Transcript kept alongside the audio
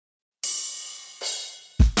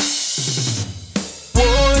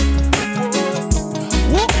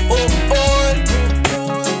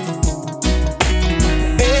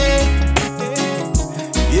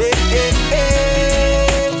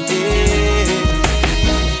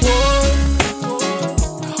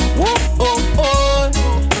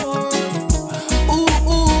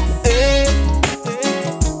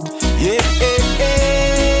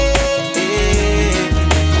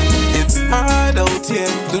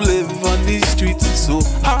live on these streets. It's so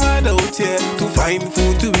hard out here to find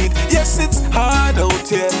food to eat. Yes, it's hard out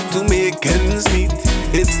here to make ends meet.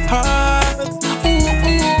 It's hard,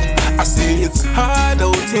 I say it's hard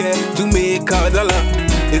out here to make a dollar.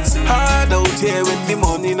 It's hard out here when the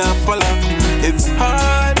money not follow. It's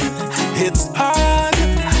hard, it's hard,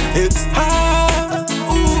 it's hard.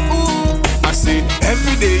 I say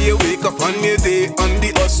every day you wake up on your day on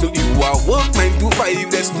the hustle. You are work 9 to 5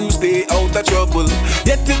 just to stay out of trouble.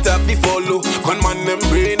 Yet it have to follow, con man them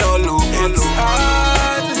brain all low. It's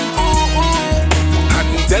hard.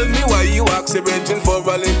 Tell me why you ask your renting for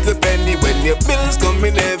a little penny when your bills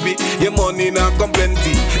coming heavy, your money not come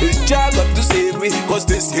plenty. It's job up to save me, cause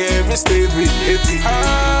this here is slavery. It's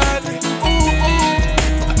hard.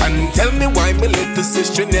 And tell me why my little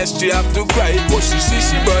sister next she have to cry, cause she see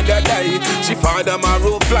she brother die, she father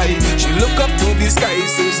marrow fly. She look up to the sky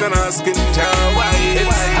since and asking child why.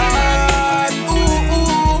 It's hard.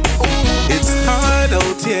 It's hard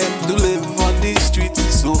out here to live on these streets.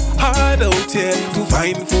 It's so hard out here to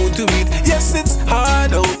find food to eat. Yes, it's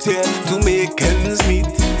hard out here to make ends meet.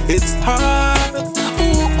 It's hard,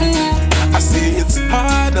 I say it's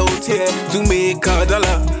hard out here to make a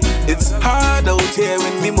dollar. It's hard out here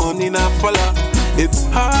when the money not follow. It's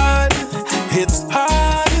hard, it's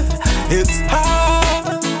hard, it's hard.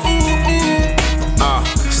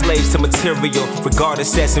 Slaves to material, regarded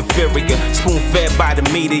as inferior. Spoon-fed by the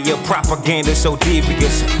media, propaganda so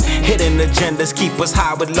devious. Hidden agendas keep us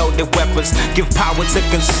high with loaded weapons. Give power to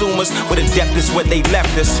consumers, but the depth is where they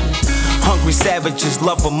left us. Hungry savages,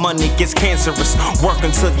 love of money gets cancerous. Work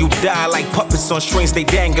until you die like puppets on strings, they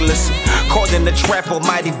dangle us. Caught in the trap,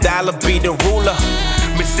 almighty dollar be the ruler.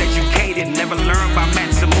 Miseducated, never learned by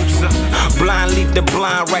Matsumusa. Blind lead the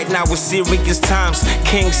blind, right now it's serious times.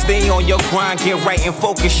 King, stay on your grind, get right and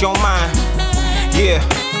focus your mind. Yeah,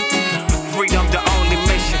 freedom the only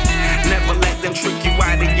mission. Never let them trick you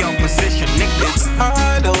out of your position, nigga. It's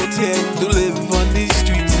hard out here to live on these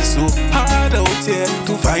streets. It's so hard out here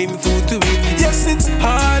to find food to eat. Yes, it's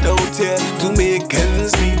hard out here to make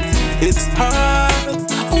ends meet. It's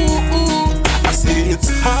hard, I say it's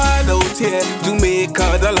hard out here to make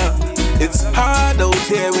a dollar. It's hard out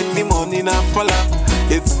here when the money not follow.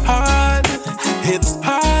 It's hard, it's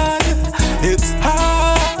hard, it's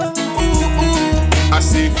hard. I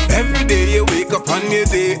say every day you wake up on your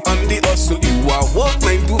day on the hustle. You are work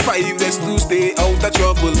 9 to 5 just to stay out of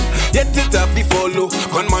trouble. Yet it have to follow,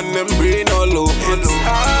 con man them brain all low. It's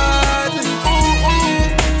hard.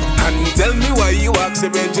 And tell me why you ask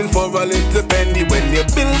your renting for a little penny when your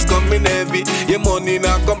bills coming heavy, your money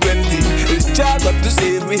not come plenty. It's job up to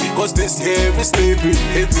save me, cause this here is slavery.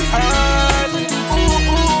 It's hard.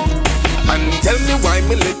 And tell me why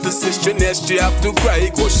my little sister next she have to cry,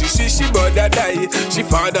 cause she see she brother die, she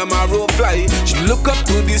father marrow fly. She look up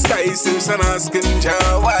to the sky since and asking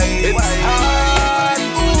child why. It's hard.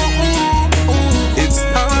 It's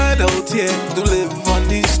hard out here to live on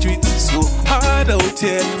these streets. It's so hard out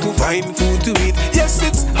here to find food to eat. Yes,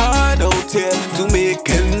 it's hard out here to make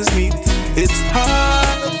ends meet. It's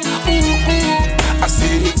hard, I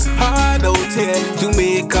say it's hard out here to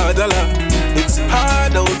make a dollar. It's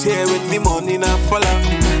hard out here when the money not follow.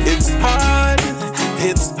 It's hard,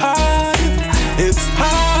 it's hard, it's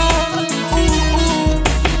hard.